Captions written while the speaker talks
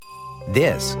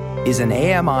This is an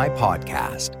AMI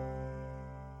podcast.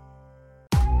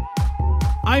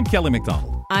 I'm Kelly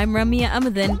McDonald. I'm Ramya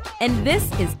Amadin, and this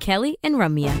is Kelly and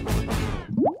Ramya.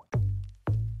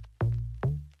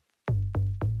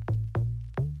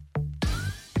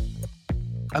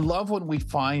 I love when we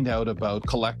find out about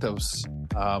collectives,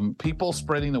 people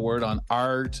spreading the word on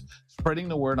art, spreading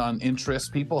the word on interests,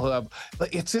 people who have,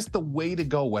 it's just the way to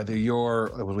go. Whether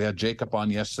we had Jacob on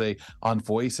yesterday on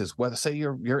Voices, whether say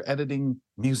you're editing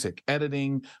music,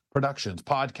 editing productions,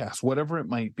 podcasts, whatever it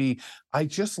might be. I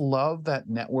just love that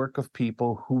network of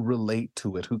people who relate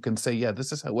to it, who can say, yeah,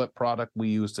 this is what product we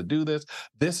use to do this.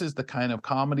 This is the kind of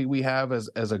comedy we have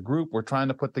as a group we're trying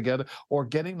to put together, or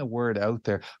getting the word out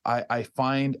there. I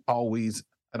find always,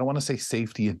 I don't want to say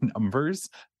safety in numbers,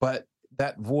 but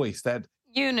that voice, that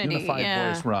unified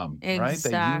voice, exactly. right?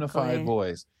 That unified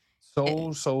voice.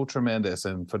 So tremendous.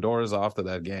 And Fedora's off to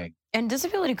that gang. And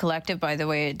Disability Collective, by the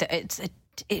way,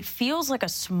 it feels like a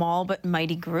small but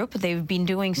mighty group. They've been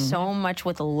doing so much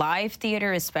with live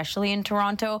theater, especially in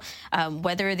Toronto,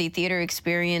 whether the theater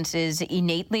experience is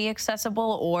innately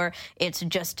accessible or it's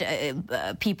just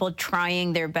people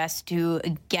trying their best to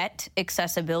get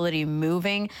accessibility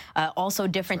moving. Also,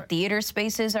 different theater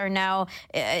spaces are now,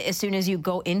 as soon as you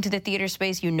go into the theater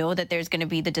space, you know that there's going to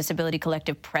be the Disability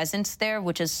Collective presence there,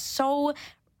 which is so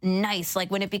nice.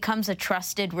 Like when it becomes a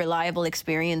trusted, reliable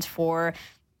experience for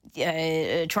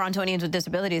Torontonians with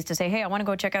disabilities to say, hey, I want to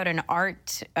go check out an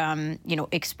art,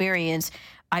 experience.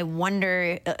 I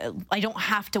wonder, I don't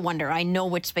have to wonder. I know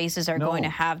which spaces are going to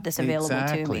have this available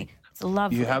to me. It's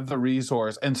lovely. You have the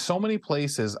resource. And so many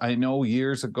places, I know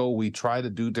years ago, we tried to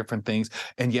do different things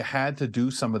and you had to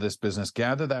do some of this business,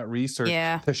 gather that research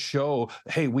to show,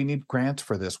 hey, we need grants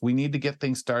for this. We need to get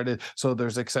things started so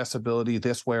there's accessibility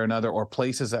this way or another, or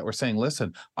places that were saying,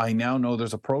 listen, I now know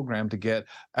there's a program to get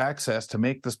access to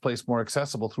make this place more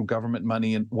accessible through government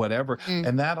money and whatever.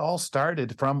 And that all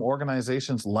started from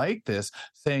organizations like this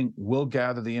saying, we'll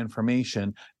gather the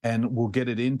information and we'll get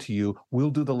it into you. We'll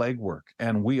do the legwork.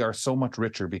 And we are so much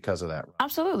richer because of that.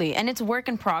 Absolutely. And it's work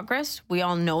in progress. We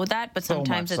all know that, but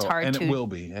sometimes it's hard to... And it will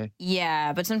be, eh?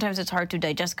 Yeah, but sometimes it's hard to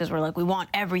digest because we're like, we want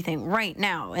everything right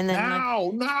now. And then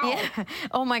now! Yeah.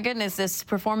 Oh my goodness, this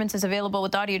performance is available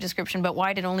with audio description, but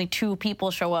why did only 2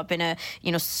 people show up in a,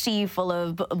 sea full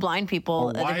of blind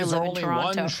people why who is live there in only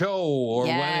Toronto? one show? Or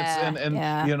when it's,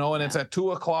 it's at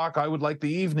 2:00, I would like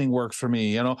the evening works for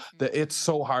me. It's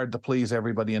so hard to please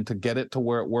everybody and to get it to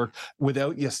where it worked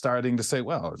without you starting to say,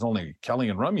 well, there's only Kelly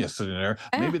and Ramya sitting there.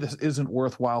 Maybe this isn't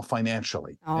worthwhile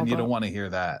financially. And you don't want to hear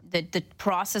that. The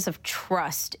process of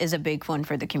trust is a big one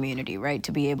for the community, right?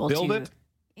 To be able to build it,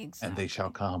 exactly. And they shall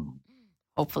come.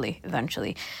 Hopefully,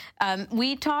 eventually.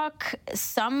 We talk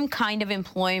some kind of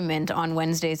employment on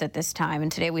Wednesdays at this time.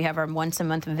 And today we have our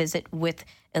once-a-month visit with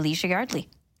Elysia Yardley.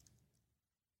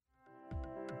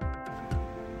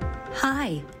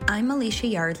 Hi, I'm Elysia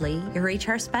Yardley, your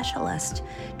HR specialist.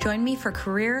 Join me for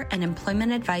career and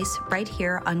employment advice right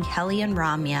here on Kelly and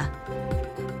Ramya.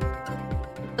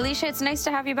 Elysia, it's nice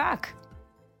to have you back.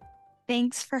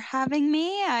 Thanks for having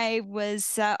me. I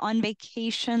was on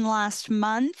vacation last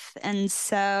month, and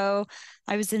so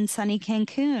I was in sunny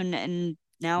Cancun, and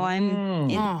now I'm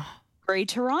in great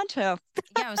Toronto.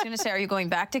 Yeah, I was going to say, are you going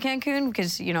back to Cancun?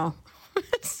 Because,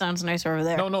 it sounds nicer over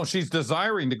there. No, she's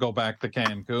desiring to go back to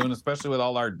Cancun, especially with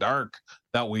all our dark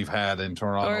that we've had in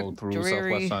Toronto through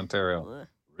Southwest Ontario.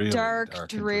 Really dark,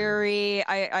 dreary.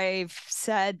 I've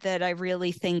said that I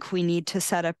really think we need to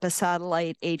set up a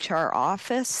satellite HR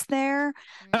office there.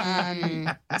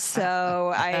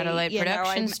 Satellite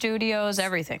production studios,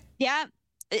 everything. Yeah.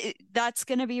 That's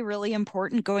going to be really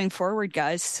important going forward,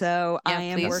 guys. So I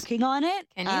am working on it.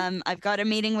 I've got a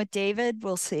meeting with David.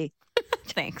 We'll see.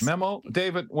 Thanks. Memo,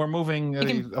 David, we're moving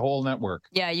the whole network.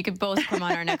 Yeah, you could both come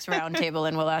on our next roundtable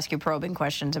and we'll ask you probing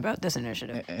questions about this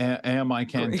initiative. Am I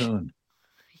Cancun?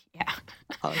 Yeah.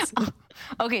 Awesome.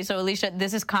 Okay, so Elysia,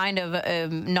 this is kind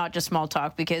of not just small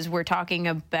talk because we're talking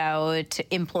about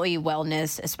employee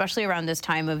wellness, especially around this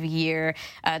time of year.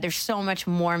 There's so much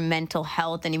more mental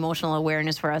health and emotional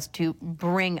awareness for us to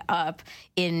bring up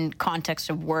in context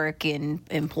of work, in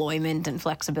employment and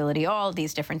flexibility, all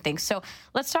these different things. So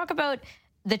let's talk about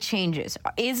the changes.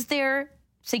 Is there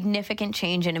significant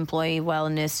change in employee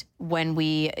wellness when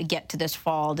we get to this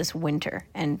fall, this winter,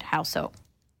 and how so?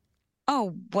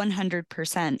 Oh,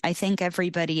 100%. I think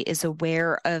everybody is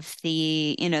aware of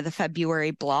the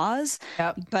February blahs.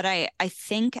 Yep. But I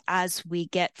think as we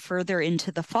get further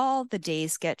into the fall, the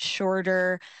days get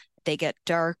shorter, they get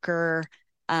darker.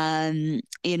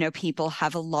 People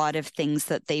have a lot of things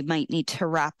that they might need to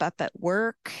wrap up at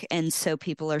work. And so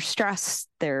people are stressed,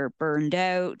 they're burned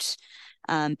out.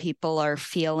 People are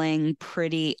feeling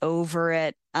pretty over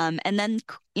it. And then,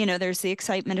 there's the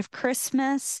excitement of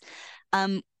Christmas,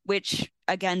 which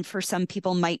again, for some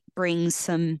people might bring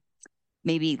some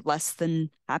maybe less than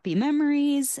happy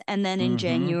memories. And then in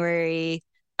January,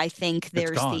 I think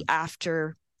there's the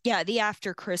after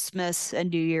Christmas and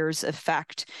New Year's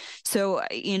effect. So,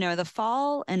 the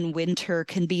fall and winter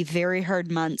can be very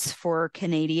hard months for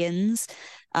Canadians,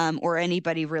 or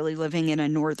anybody really living in a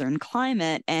northern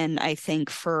climate. And I think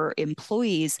for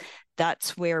employees,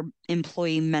 that's where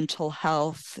employee mental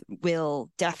health will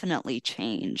definitely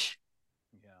change.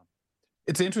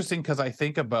 It's interesting because I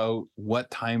think about what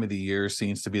time of the year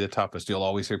seems to be the toughest. You'll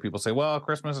always hear people say, well,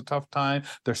 Christmas is a tough time.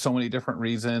 There's so many different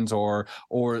reasons, or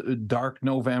dark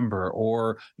November,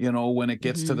 or, when it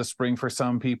gets to the spring for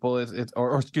some people,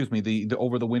 or excuse me, the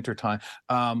over the winter time.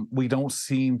 We don't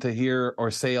seem to hear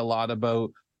or say a lot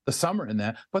about the summer in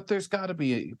that, but there's got to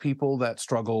be people that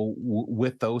struggle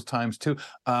with those times too.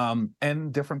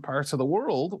 And different parts of the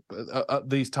world,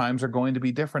 these times are going to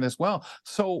be different as well.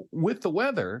 So with the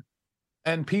weather,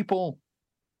 and people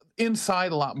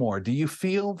inside a lot more, do you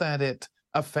feel that it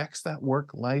affects that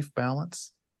work-life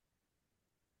balance?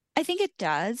 I think it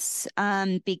does,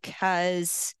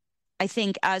 because I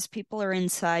think as people are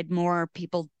inside more,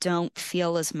 people don't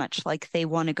feel as much like they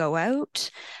want to go out.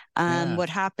 What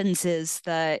happens is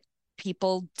that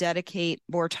people dedicate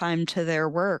more time to their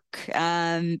work,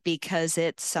 because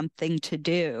it's something to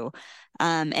do.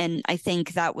 And I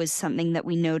think that was something that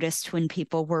we noticed when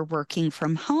people were working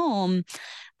from home.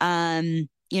 That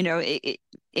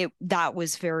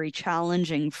was very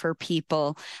challenging for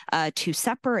people to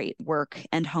separate work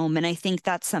and home. And I think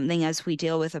that's something, as we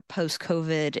deal with a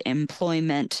post-COVID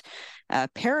employment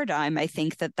paradigm, I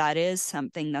think that is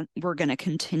something that we're going to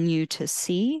continue to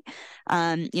see.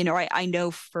 I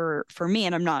know for me,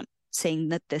 and I'm not saying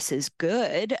that this is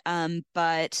good,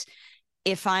 but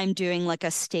if I'm doing like a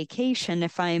staycation,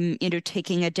 if I'm,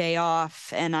 taking a day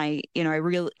off and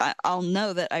I'll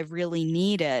know that I really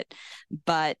need it,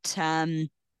 but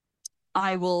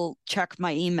I will check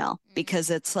my email because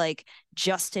it's like,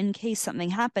 just in case something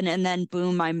happened, and then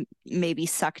boom, I'm maybe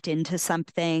sucked into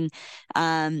something.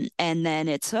 And then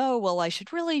it's, oh, well, I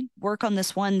should really work on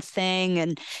this one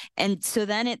thing. And so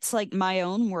then it's like my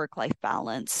own work-life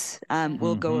balance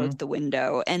will go out the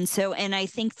window. And I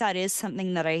think that is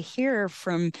something that I hear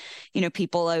from,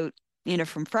 people out,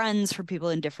 from friends, from people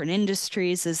in different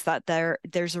industries, is that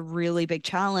there's a really big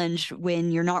challenge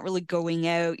when you're not really going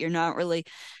out, you're not really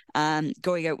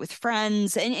going out with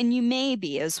friends, and you may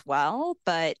be as well,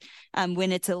 but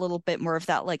when it's a little bit more of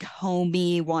that like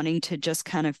homey, wanting to just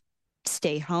kind of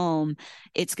stay home,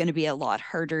 it's going to be a lot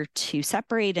harder to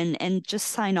separate and just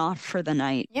sign off for the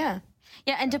night. Yeah,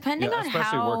 and depending on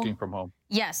especially how working from home.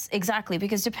 Yes, exactly.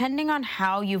 Because depending on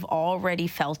how you've already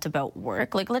felt about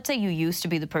work, like let's say you used to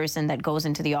be the person that goes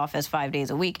into the office 5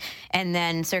 days a week, and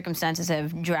then circumstances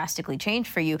have drastically changed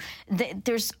for you,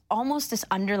 there's almost this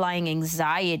underlying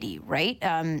anxiety, right?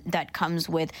 That comes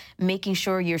with making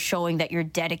sure you're showing that you're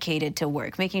dedicated to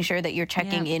work, making sure that you're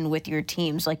checking in with your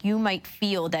teams. Like you might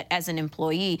feel that as an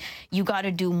employee, you got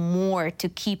to do more to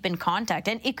keep in contact.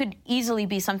 And it could easily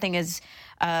be something as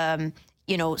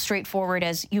straightforward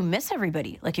as you miss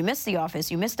everybody, like you miss the office,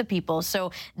 you miss the people.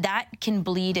 So that can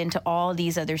bleed into all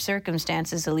these other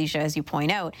circumstances, Elysia, as you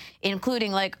point out,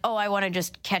 including like, oh, I want to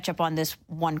just catch up on this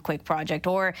one quick project,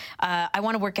 or I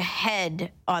want to work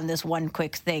ahead on this one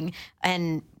quick thing.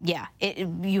 And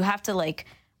you have to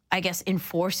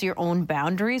enforce your own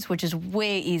boundaries, which is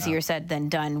way easier said than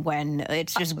done when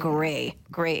it's just gray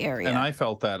area. And I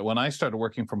felt that when I started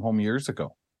working from home years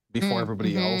ago, before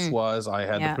everybody else was. I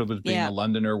had the privilege of being a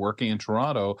Londoner working in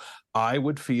Toronto. I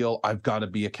would feel I've got to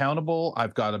be accountable.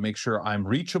 I've got to make sure I'm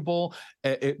reachable,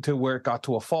 to where it got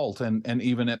to a fault. And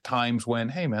even at times when,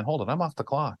 hey, man, hold on, I'm off the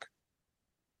clock.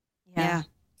 Yeah.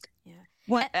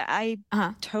 Well, I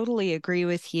totally agree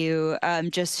with you.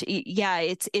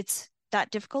 It's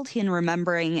that difficulty in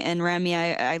remembering. And Rami,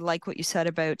 I like what you said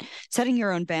about setting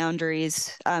your own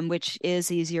boundaries, which is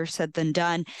easier said than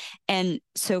done. And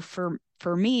so for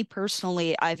me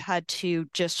personally, I've had to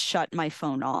just shut my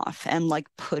phone off and like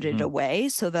put it away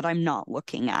so that I'm not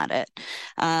looking at it.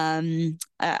 I'm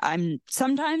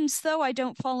sometimes, though, I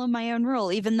don't follow my own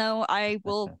rule, even though I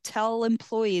will tell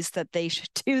employees that they should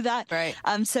do that. Right.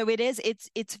 So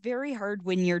it's very hard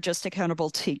when you're just accountable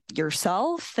to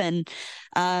yourself. And,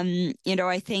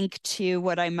 I think too,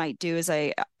 what I might do is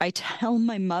I tell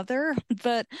my mother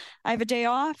that I have a day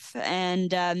off.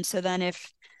 And so then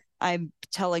if I'm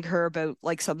telling her about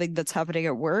like something that's happening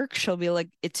at work, she'll be like,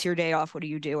 "It's your day off. What are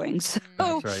you doing?" So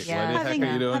That's right. Yeah. What the heck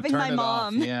are you doing? having Turn my it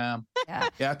off. mom. Yeah. Yeah.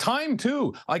 Yeah. Time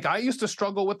too. Like I used to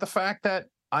struggle with the fact that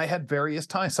I had various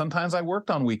times. Sometimes I worked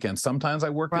on weekends. Sometimes I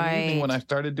worked in the evening when I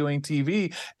started doing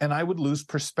TV, and I would lose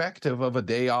perspective of a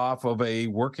day off, of a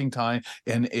working time,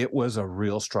 and it was a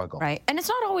real struggle. Right. And it's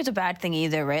not always a bad thing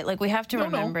either, right? Like we have to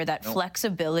remember that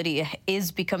flexibility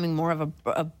is becoming more of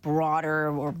a broader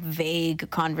or vague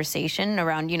conversation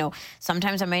around,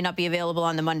 sometimes I may not be available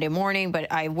on the Monday morning, but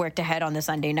I worked ahead on the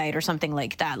Sunday night or something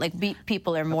like that. Like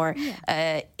people are more,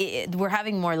 we're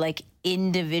having more like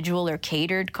individual or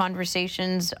catered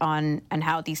conversations on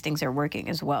how these things are working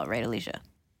as well, right, Elysia?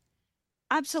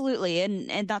 Absolutely.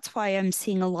 And that's why I'm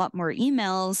seeing a lot more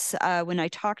emails when I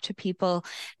talk to people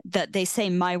that they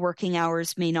say my working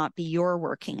hours may not be your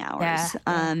working hours.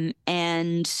 And,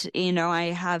 I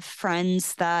have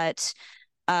friends that,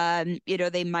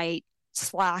 they might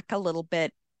slack a little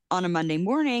bit on a Monday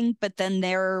morning, but then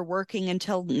they're working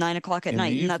until 9 o'clock at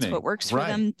night, and that's what works for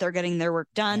them. They're getting their work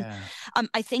done. Yeah.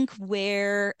 I think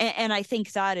and I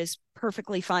think that is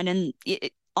perfectly fine. And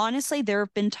honestly, there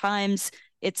have been times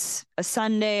it's a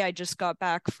Sunday, I just got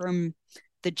back from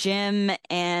the gym,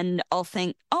 and I'll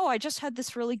think, oh, I just had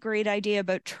this really great idea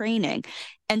about training.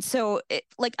 And so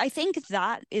I think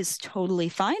that is totally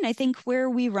fine. I think where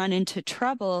we run into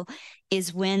trouble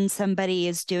is when somebody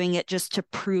is doing it just to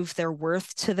prove their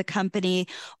worth to the company,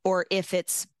 or if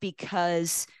it's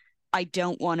because I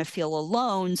don't want to feel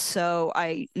alone, so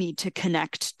I need to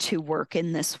connect to work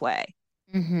in this way.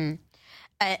 Mm-hmm.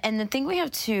 And the thing we have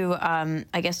to,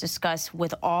 discuss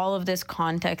with all of this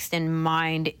context in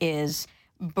mind is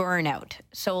burnout.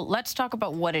 So let's talk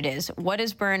about what it is. What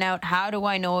is burnout? How do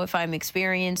I know if I'm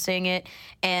experiencing it?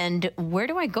 And where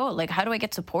do I go? Like, how do I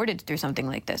get supported through something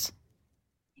like this?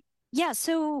 Yeah,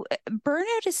 so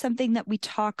burnout is something that we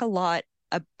talk a lot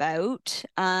about.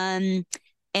 And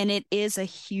it is a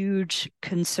huge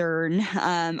concern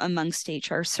amongst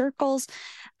HR circles.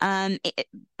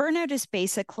 Burnout is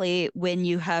basically when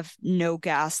you have no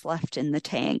gas left in the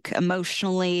tank,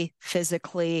 emotionally,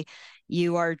 physically,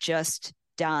 you are just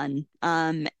done.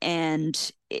 That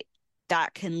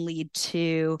can lead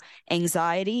to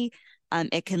anxiety.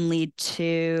 It can lead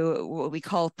to what we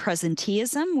call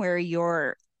presenteeism, where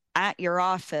you're at your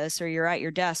office or you're at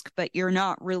your desk, but you're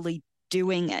not really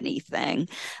doing anything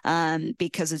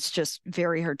because it's just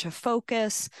very hard to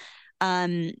focus.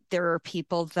 There are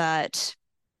people that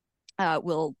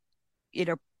will,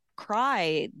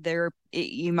 cry.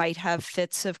 You might have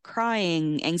fits of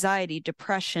crying, anxiety,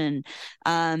 depression,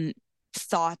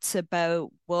 thoughts about,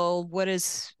 well, what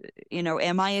is,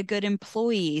 am I a good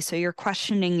employee? So you're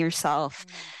questioning yourself.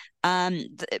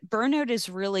 Burnout is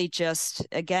really just,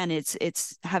 again,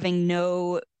 it's having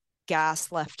no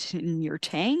gas left in your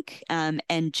tank and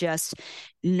just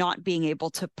not being able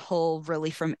to pull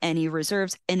really from any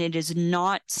reserves. And it is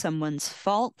not someone's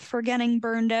fault for getting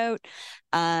burned out.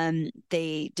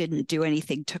 They didn't do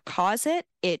anything to cause it.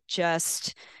 It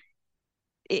just,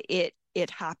 it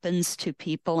happens to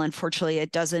people. Unfortunately,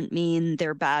 it doesn't mean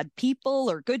they're bad people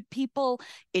or good people.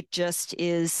 It just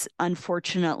is,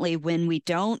 unfortunately, when we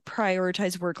don't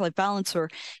prioritize work-life balance, or,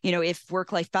 if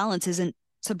work-life balance isn't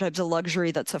sometimes a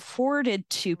luxury that's afforded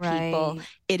to people,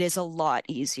 it is a lot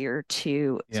easier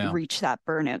to reach that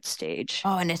burnout stage.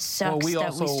 Oh, and it sucks we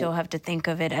still have to think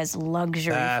of it as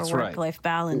luxury for work-life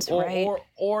balance, right?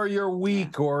 Or you're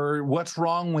weak, or what's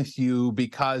wrong with you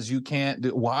because you can't do,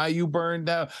 why you burned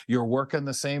out? You're working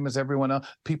the same as everyone else.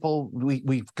 People,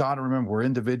 we've got to remember we're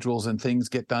individuals, and things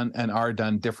get done and are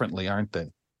done differently, aren't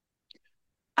they?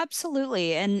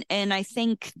 Absolutely. And I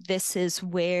think this is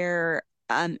where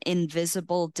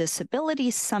invisible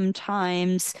disabilities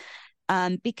sometimes,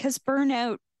 because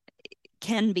burnout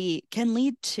can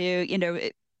lead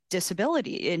to,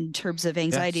 disability in terms of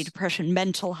anxiety, depression,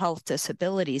 mental health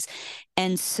disabilities.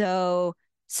 And so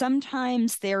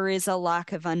sometimes there is a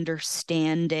lack of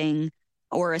understanding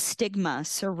or a stigma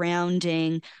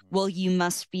surrounding, well, you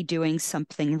must be doing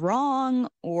something wrong,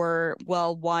 or,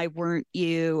 well, why weren't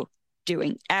you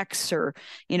doing X, or,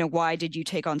 why did you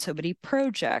take on so many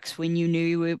projects when you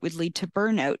knew it would lead to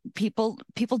burnout? People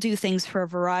do things for a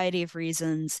variety of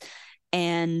reasons.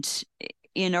 And,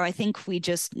 I think we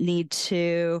just need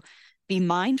to be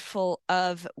mindful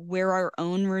of where our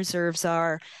own reserves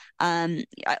are.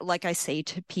 Like I say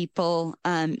to people,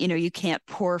 you can't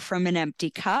pour from an empty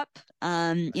cup.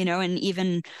 And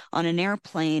even on an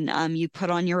airplane, you put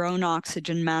on your own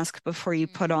oxygen mask before you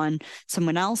put on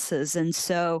someone else's. And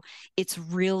so it's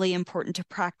really important to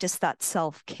practice that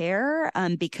self-care,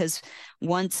 because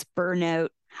once burnout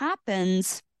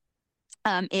happens,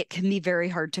 it can be very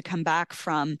hard to come back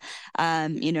from.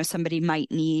 Somebody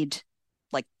might need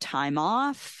like time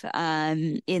off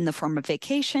in the form of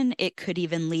vacation. It could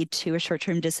even lead to a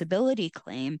short-term disability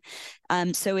claim.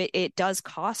 So it does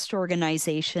cost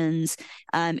organizations.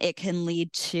 It can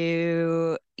lead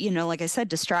to, like I said,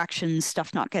 distractions,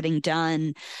 stuff not getting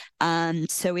done.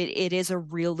 So it is a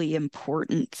really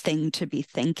important thing to be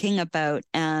thinking about,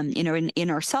 in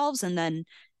ourselves and then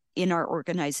in our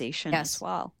organization as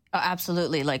well. Oh,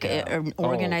 absolutely. Like an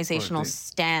organizational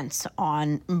stance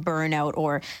on burnout,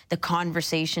 or the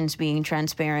conversations being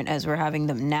transparent as we're having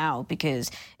them now. Because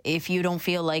if you don't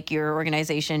feel like your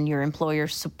organization, your employer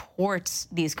supports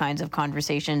these kinds of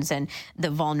conversations and the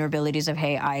vulnerabilities of,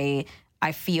 hey,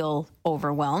 I feel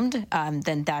overwhelmed,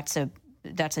 then that's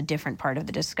a different part of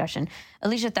the discussion.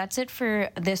 Elysia, that's it for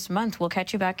this month. We'll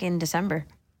catch you back in December.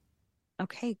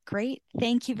 Okay, great.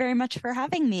 Thank you very much for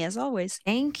having me, as always.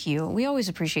 Thank you. We always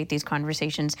appreciate these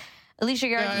conversations. Elysia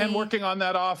Yardley. Yeah, and working on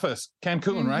that office,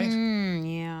 Cancun, right?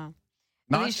 Yeah.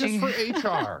 Not Elysia just for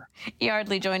HR.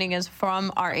 Yardley joining us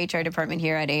from our HR department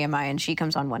here at AMI, and she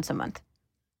comes on once a month.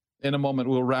 In a moment,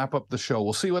 we'll wrap up the show.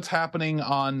 We'll see what's happening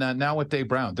on Now with Dave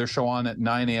Brown. Their show on at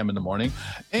 9 a.m. in the morning.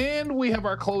 And we have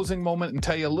our closing moment and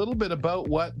tell you a little bit about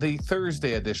what the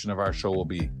Thursday edition of our show will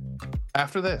be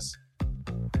after this.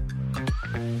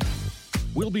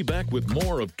 We'll be back with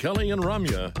more of Kelly and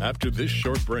Ramya after this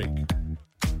short break.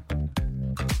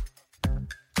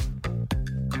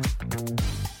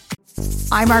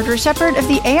 I'm Margaret Shepard of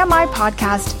the AMI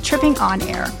podcast, Tripping on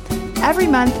Air. Every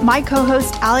month, my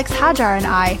co-host Alex Hajar and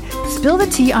I spill the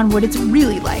tea on what it's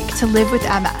really like to live with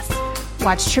MS.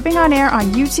 Watch Tripping on Air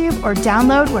on YouTube or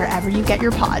download wherever you get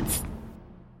your pods.